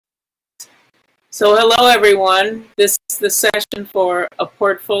So hello everyone, this is the session for a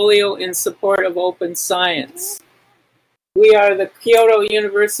portfolio in support of open science. We are the Kyoto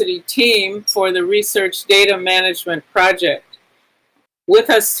University team for the Research Data Management Project. With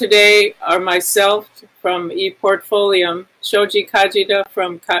us today are myself from ePortfolio, Shoji Kajita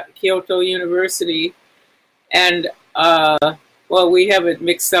from Kyoto University, and well, we have it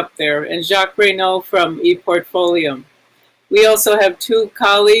mixed up there, and Jacques Raynauld from ePortfolio. We also have two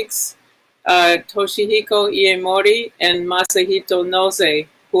colleagues, Toshihiko Iemori and Masahito Noze,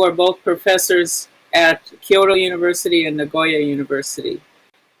 who are both professors at Kyoto University and Nagoya University.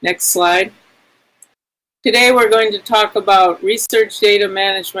 Next slide. Today we're going to talk about research data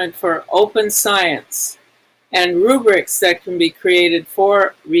management for open science and rubrics that can be created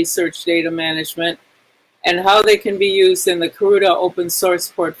for research data management and how they can be used in the Karuta Open Source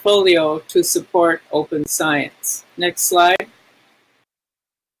Portfolio to support open science. Next slide.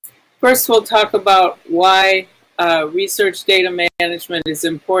 First, we'll talk about why research data management is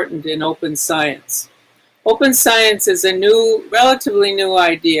important in open science. Open science is a relatively new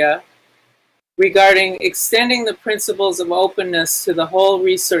idea regarding extending the principles of openness to the whole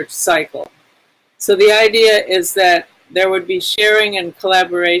research cycle. So the idea is that there would be sharing and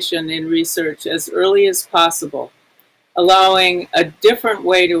collaboration in research as early as possible, allowing a different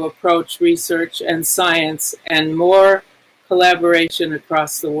way to approach research and science and more collaboration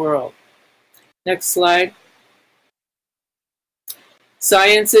across the world. Next slide.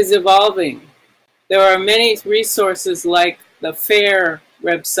 Science is evolving. There are many resources like the FAIR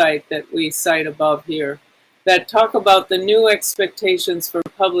website that we cite above here that talk about the new expectations for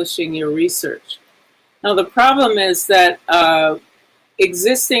publishing your research. Now the problem is that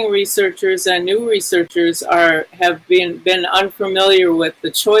existing researchers and new researchers have been unfamiliar with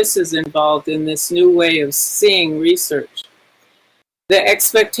the choices involved in this new way of seeing research. The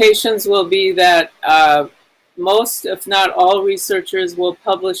expectations will be that most, if not all, researchers will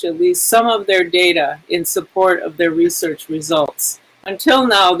publish at least some of their data in support of their research results. Until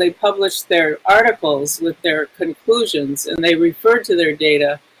now, they published their articles with their conclusions and they referred to their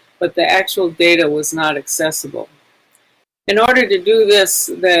data, but the actual data was not accessible. In order to do this,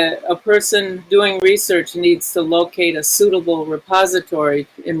 a person doing research needs to locate a suitable repository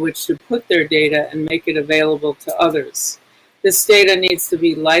in which to put their data and make it available to others. This data needs to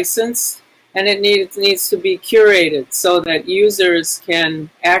be licensed and it needs to be curated so that users can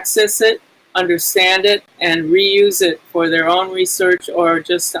access it, understand it, and reuse it for their own research or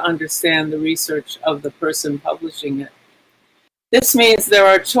just to understand the research of the person publishing it. This means there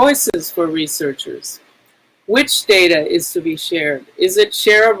are choices for researchers. Which data is to be shared? Is it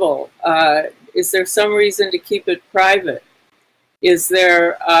shareable? Is there some reason to keep it private? Is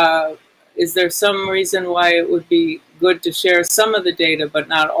there some reason why it would be good to share some of the data but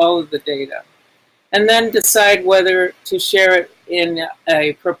not all of the data? And then decide whether to share it in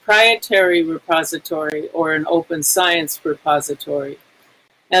a proprietary repository or an open science repository.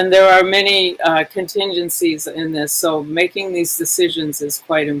 And there are many contingencies in this, so making these decisions is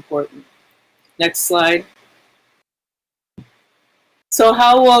quite important. Next slide. So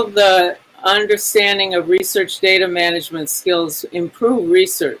how will the understanding of research data management skills improve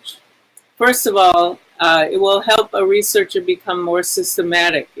research? First of all, it will help a researcher become more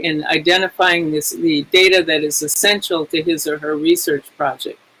systematic in identifying the data that is essential to his or her research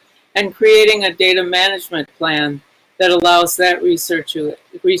project and creating a data management plan that allows that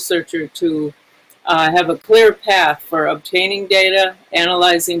researcher to have a clear path for obtaining data,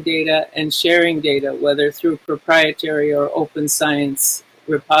 analyzing data, and sharing data, whether through proprietary or open science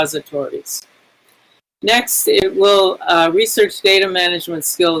repositories. Next, it will research data management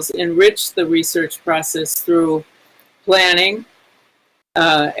skills enrich the research process through planning,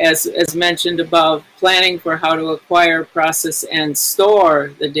 as mentioned above, planning for how to acquire, process, and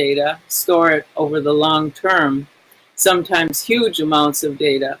store the data, store it over the long term, sometimes huge amounts of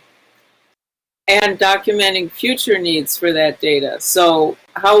data, and documenting future needs for that data. So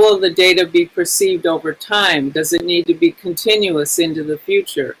how will the data be perceived over time? Does it need to be continuous into the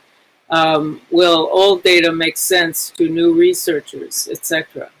future? Will old data make sense to new researchers,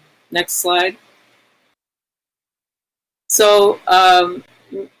 etc.? Next slide. So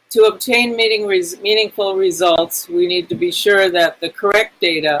to obtain meaningful results, we need to be sure that the correct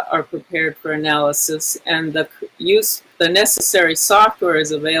data are prepared for analysis and the necessary software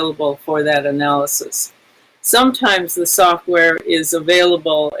is available for that analysis. Sometimes the software is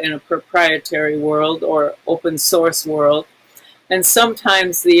available in a proprietary world or open source world, and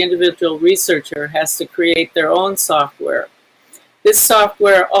sometimes the individual researcher has to create their own software. This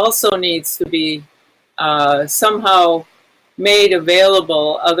software also needs to be somehow made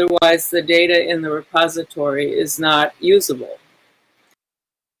available, otherwise the data in the repository is not usable.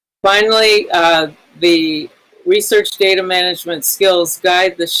 Finally, the research data management skills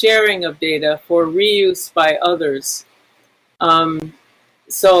guide the sharing of data for reuse by others.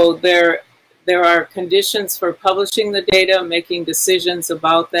 So there are conditions for publishing the data, making decisions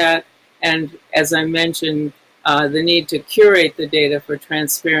about that, and as I mentioned, the need to curate the data for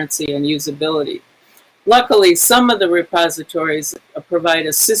transparency and usability. Luckily, some of the repositories provide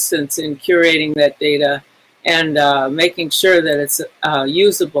assistance in curating that data and making sure that it's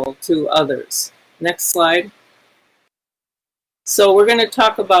usable to others. Next slide. So we're going to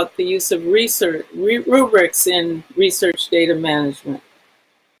talk about the use of rubrics in research data management.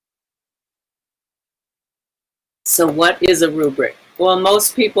 So what is a rubric? Well,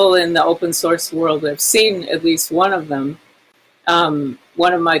 most people in the open source world have seen at least one of them.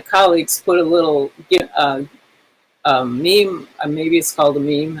 One of my colleagues put a little meme, maybe it's called a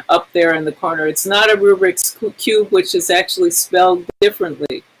meme, up there in the corner. It's not a rubrics cube, which is actually spelled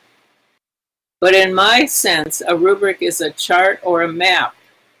differently. But in my sense, a rubric is a chart or a map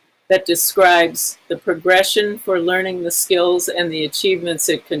that describes the progression for learning the skills and the achievements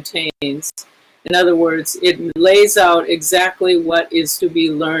it contains. In other words, it lays out exactly what is to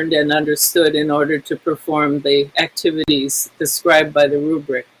be learned and understood in order to perform the activities described by the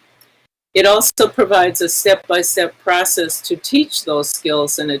rubric. It also provides a step-by-step process to teach those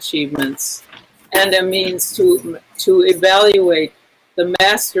skills and achievements, and a means to evaluate the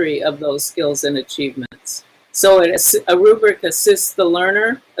mastery of those skills and achievements. So a rubric assists the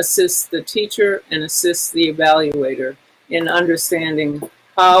learner, assists the teacher, and assists the evaluator in understanding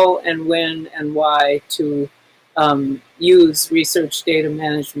how and when and why to use research data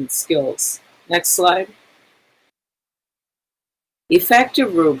management skills. Next slide.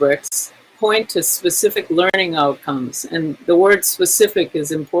 Effective rubrics point to specific learning outcomes, and the word specific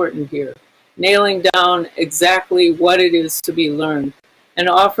is important here, nailing down exactly what it is to be learned and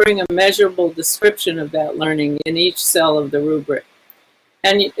offering a measurable description of that learning in each cell of the rubric.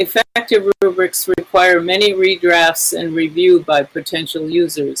 And effective rubrics require many redrafts and review by potential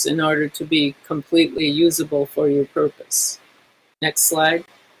users in order to be completely usable for your purpose. Next slide.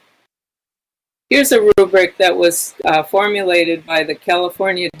 Here's a rubric that was formulated by the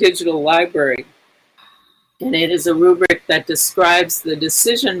California Digital Library. And it is a rubric that describes the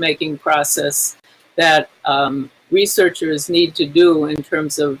decision-making process that researchers need to do in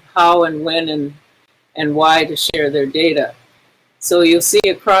terms of how and when and why to share their data. So you'll see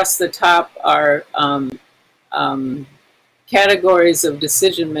across the top are categories of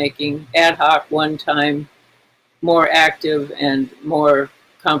decision-making: ad hoc, one-time, more active, and more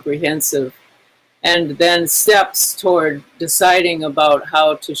comprehensive. And then steps toward deciding about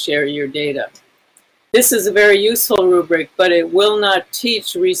how to share your data. This is a very useful rubric, but it will not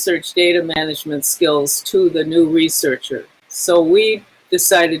teach research data management skills to the new researcher. So we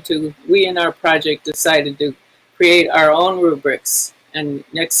in our project decided to create our own rubrics. And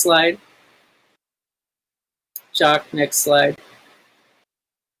next slide. Jacques, next slide.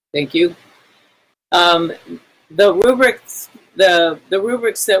 Thank you. The rubrics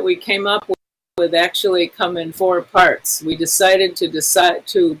that we came up with actually come in 4 parts. We decided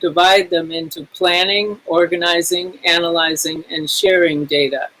to divide them into planning, organizing, analyzing, and sharing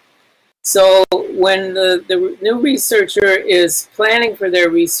data. So when the new researcher is planning for their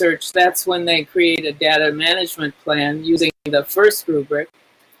research, that's when they create a data management plan using the first rubric.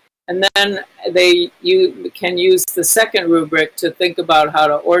 And then you can use the second rubric to think about how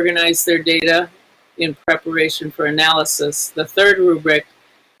to organize their data in preparation for analysis. The third rubric,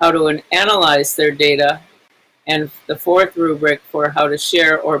 how to analyze their data, and the fourth rubric for how to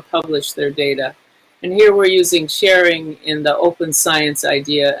share or publish their data. And here we're using sharing in the open science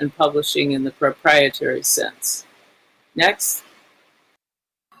idea and publishing in the proprietary sense. Next.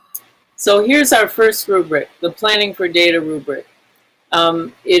 So here's our first rubric, the planning for data rubric.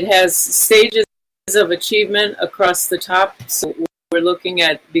 It has stages of achievement across the top. So we're looking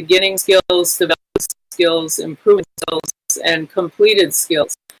at beginning skills, developing skills, improving skills, and completed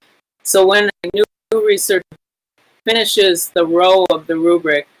skills. So when a new researcher finishes the row of the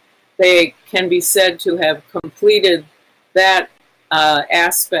rubric, they can be said to have completed that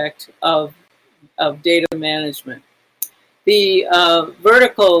aspect of data management. The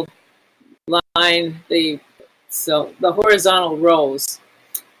vertical line, the horizontal rows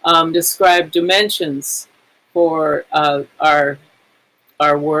describe dimensions for our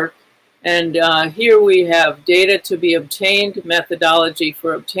work. And here we have data to be obtained, methodology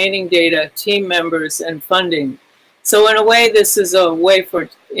for obtaining data, team members, and funding. So in a way, this is a way for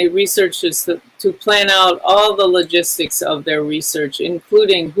researchers to plan out all the logistics of their research,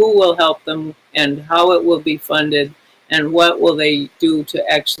 including who will help them and how it will be funded and what will they do to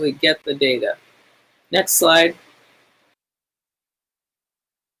actually get the data. Next slide.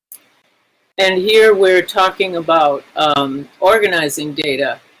 And here we're talking about organizing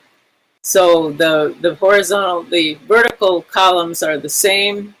data. So the vertical columns are the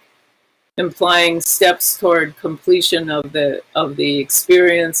same, implying steps toward completion of the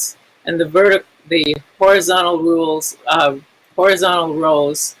experience, and the horizontal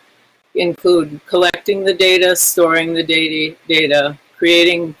rows include collecting the data, storing the data,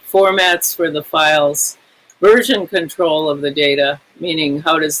 creating formats for the files, version control of the data, meaning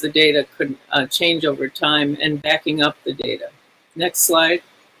how does the data change over time, and backing up the data. Next slide.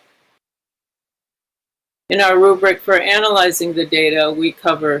 In our rubric for analyzing the data, we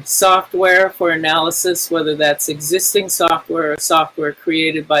cover software for analysis, whether that's existing software or software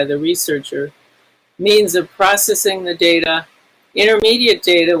created by the researcher, means of processing the data, intermediate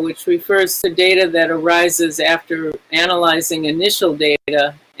data, which refers to data that arises after analyzing initial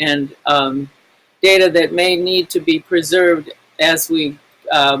data, and data that may need to be preserved as we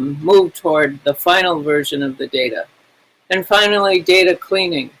move toward the final version of the data. And finally, data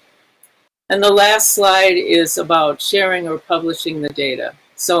cleaning. And the last slide is about sharing or publishing the data.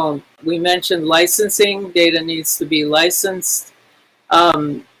 So we mentioned licensing. Data needs to be licensed.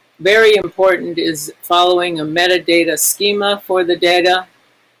 Very important is following a metadata schema for the data.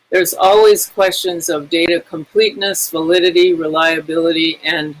 There's always questions of data completeness, validity, reliability,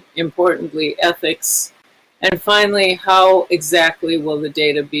 and importantly, ethics. And finally, how exactly will the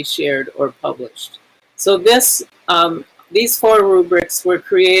data be shared or published? So these 4 rubrics were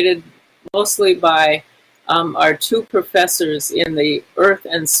created mostly by our 2 professors in the Earth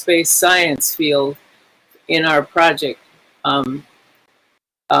and Space Science field in our project.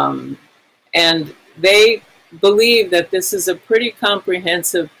 And they believe that this is a pretty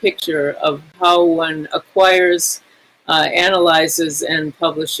comprehensive picture of how one acquires, analyzes, and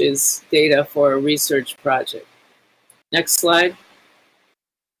publishes data for a research project. Next slide.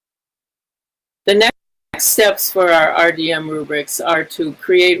 The next steps for our RDM rubrics are to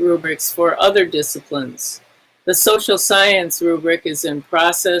create rubrics for other disciplines. The social science rubric is in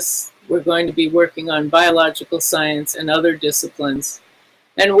process. We're going to be working on biological science and other disciplines.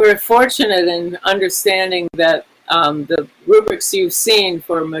 And we're fortunate in understanding that the rubrics you've seen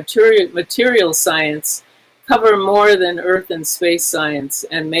for material science cover more than earth and space science,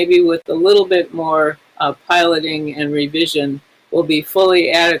 and maybe with a little bit more piloting and revision will be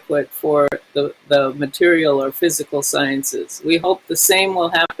fully adequate for the material or physical sciences. We hope the same will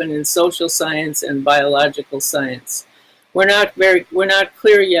happen in social science and biological science. We're not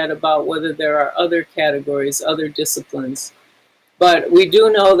clear yet about whether there are other categories, other disciplines, but we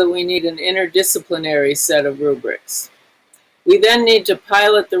do know that we need an interdisciplinary set of rubrics. We then need to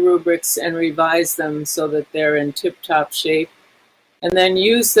pilot the rubrics and revise them so that they're in tip-top shape, and then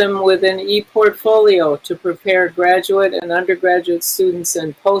use them with an ePortfolio to prepare graduate and undergraduate students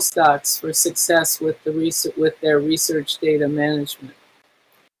and postdocs for success with their research data management.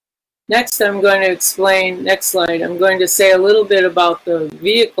 Next, I'm going to explain, next slide, I'm going to say a little bit about the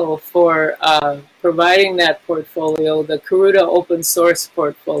vehicle for providing that portfolio, the Karuta Open Source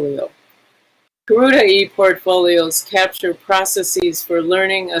Portfolio. Karuta ePortfolios capture processes for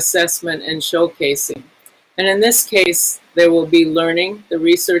learning, assessment, and showcasing. And in this case, there will be learning. The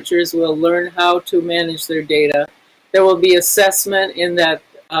researchers will learn how to manage their data. There will be assessment in that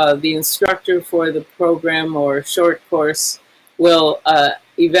the instructor for the program or short course will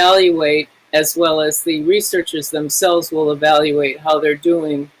evaluate, as well as the researchers themselves will evaluate how they're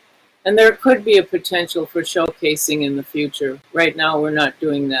doing. And there could be a potential for showcasing in the future. Right now, we're not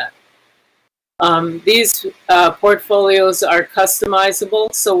doing that. These portfolios are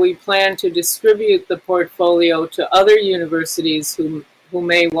customizable, so we plan to distribute the portfolio to other universities who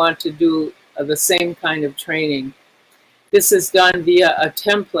may want to do the same kind of training. This is done via a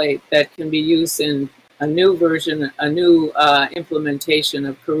template that can be used in a new version, a new implementation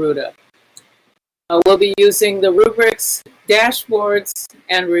of Karuta. We'll be using the rubrics, dashboards,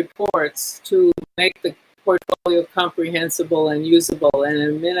 and reports to make the portfolio comprehensible and usable, and in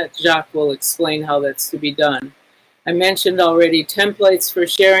a minute Jacques will explain how that's to be done. I mentioned already templates for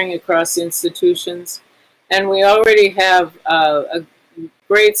sharing across institutions, and we already have a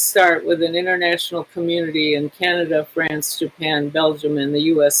great start with an international community in Canada, France, Japan, Belgium, and the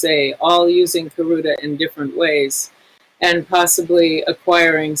USA, all using Karuta in different ways, and possibly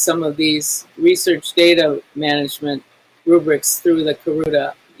acquiring some of these research data management rubrics through the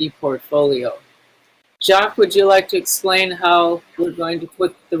Karuta ePortfolio. Jacques, would you like to explain how we're going to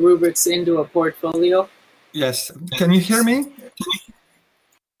put the rubrics into a portfolio? Yes. Can you hear me?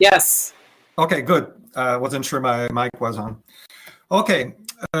 Yes. Okay, good. Wasn't sure my mic was on. Okay.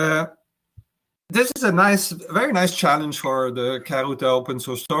 This is a very nice challenge for the Karuta open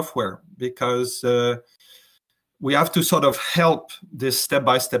source software, because we have to sort of help this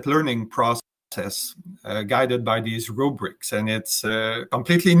step-by-step learning process guided by these rubrics, and it's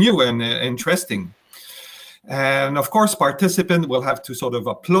completely new and interesting. And of course, participants will have to sort of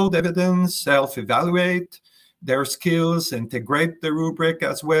upload evidence, self-evaluate their skills, integrate the rubric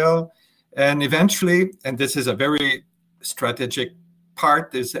as well, and eventually, and this is a very strategic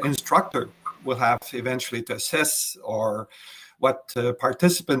part, is the instructor will have eventually to assess or what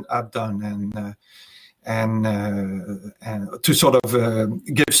participants have done, and to sort of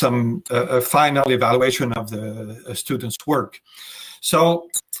give some final evaluation of the student's work. So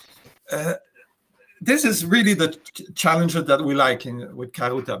this is really the challenge that we like with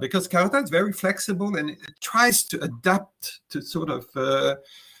Karuta, because Karuta is very flexible and it tries to adapt to sort of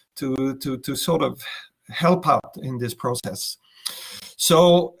to sort of help out in this process.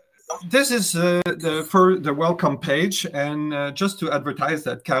 So this is the welcome page, and just to advertise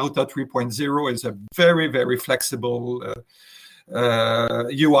that Karuta 3.0 is a very, very flexible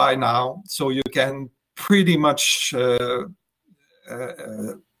UI now, so you can pretty much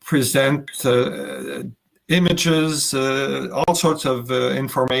present images, all sorts of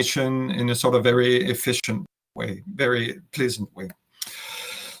information in a sort of very efficient way, very pleasant way.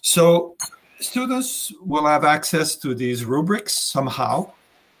 So students will have access to these rubrics somehow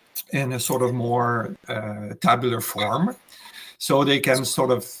in a sort of more tabular form, so they can sort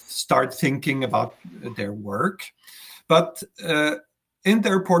of start thinking about their work. But in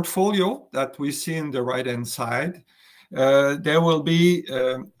their portfolio that we see in the right-hand side, there will be,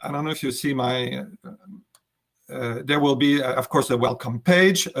 I don't know if you see my, there will be, of course, a welcome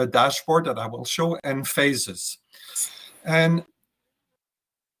page, a dashboard that I will show, and phases. And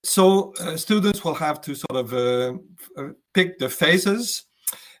so students will have to sort of pick the phases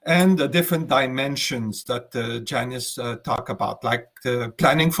and the different dimensions that Janice talked about, like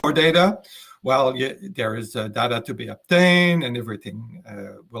planning for data. Well, there is data to be obtained, and everything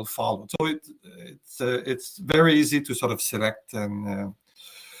will follow. So it's very easy to sort of select, and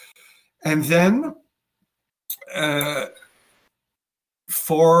then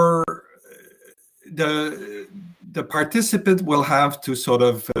for the participant will have to sort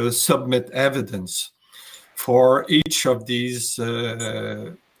of submit evidence for each of these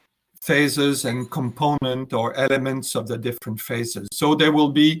phases and component or elements of the different phases. So there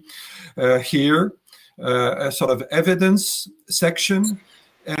will be here a sort of evidence section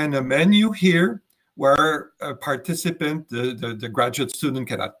and a menu here where a participant, the graduate student,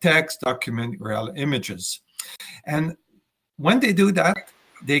 can add text, document, URL, images. And when they do that,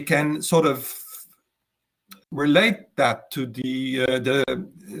 they can sort of relate that to the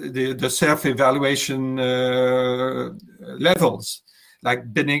self-evaluation levels,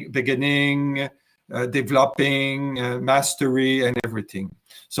 like beginning, developing, mastery, and everything.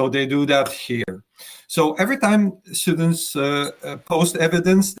 So they do that here. So every time students post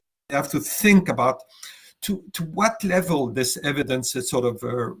evidence, they have to think about to what level this evidence is sort of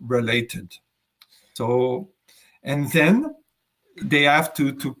related. So, and then they have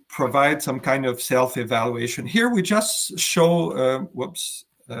to provide some kind of self-evaluation. Here we just show,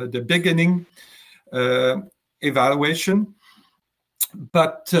 the beginning evaluation.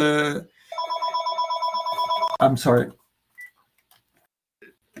 But I'm sorry.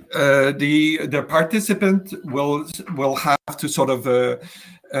 The participant will have to sort of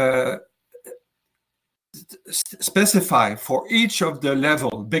specify for each of the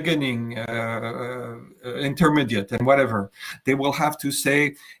level, beginning, intermediate, and whatever. They will have to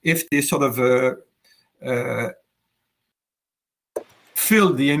say if they sort of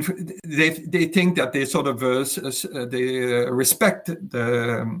fill they think that they sort of they respect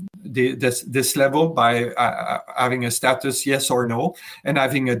this level by having a status yes or no and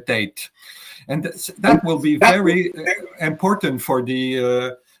having a date, and that will be very important for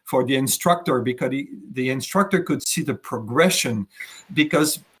the instructor, because the instructor could see the progression,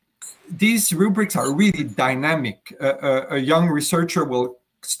 because these rubrics are really dynamic. A young researcher will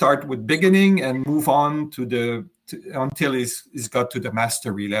start with beginning and move on to until he's got to the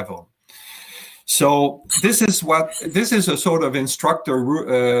mastery level. So this is a sort of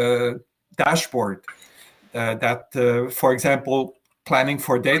instructor dashboard that, for example, planning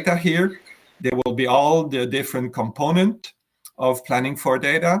for data here, there will be all the different components of planning for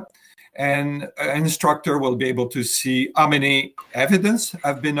data, and an instructor will be able to see how many evidence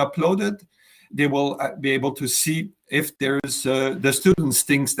have been uploaded they will be able to see if there's the students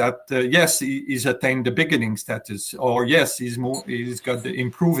thinks that yes, he's attained the beginning status, or yes, he's got the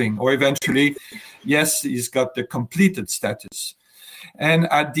improving, or eventually yes, he's got the completed status. And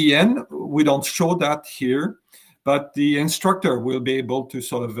at the end, we don't show that here, but the instructor will be able to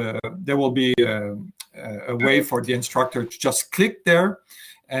sort of there will be a way for the instructor to just click there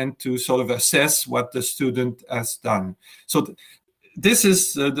and to sort of assess what the student has done. So this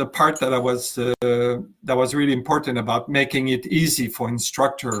is the part that was really important about making it easy for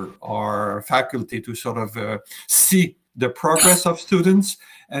instructor or faculty to sort of see the progress of students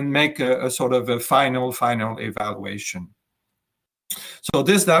and make a sort of a final evaluation. So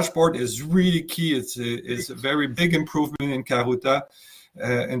this dashboard is really key. It's a very big improvement in Karuta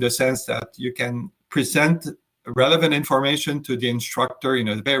in the sense that you can present relevant information to the instructor in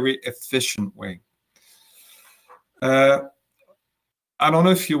a very efficient way. I don't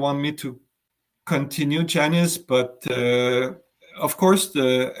know if you want me to continue, Janice, but of course,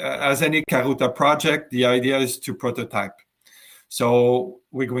 as any Karuta project, the idea is to prototype. So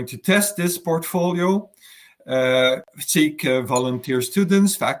we're going to test this portfolio, seek volunteer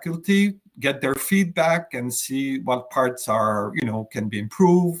students, faculty, get their feedback and see what parts are, can be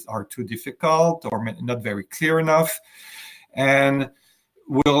improved, are too difficult or not very clear enough. And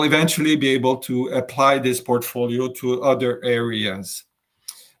we'll eventually be able to apply this portfolio to other areas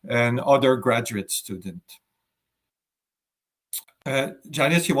and other graduate students.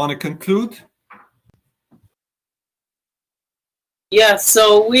 Janice, you want to conclude? Yes,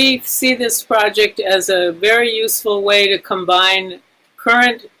 so we see this project as a very useful way to combine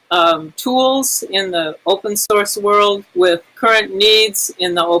current tools in the open source world with current needs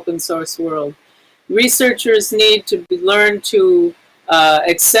in the open source world. Researchers need to learn to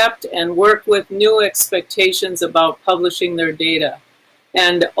accept and work with new expectations about publishing their data.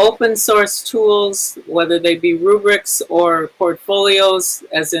 And open source tools, whether they be rubrics or portfolios,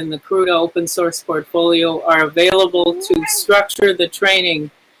 as in the Karuta Open Source Portfolio, are available to structure the training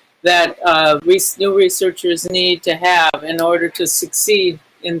that new researchers need to have in order to succeed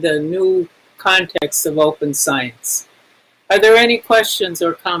in the new context of open science. Are there any questions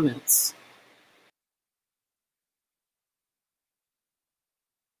or comments?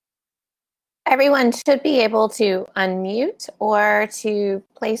 Everyone should be able to unmute or to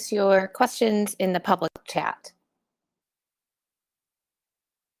place your questions in the public chat.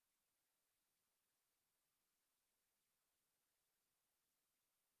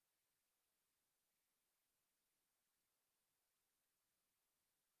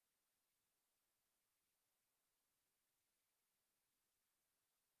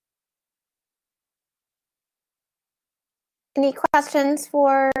 Any questions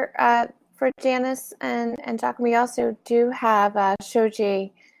for Janice and Jacques? We also do have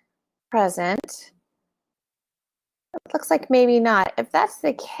Shoji present. It looks like maybe not. If that's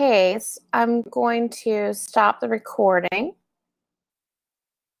the case, I'm going to stop the recording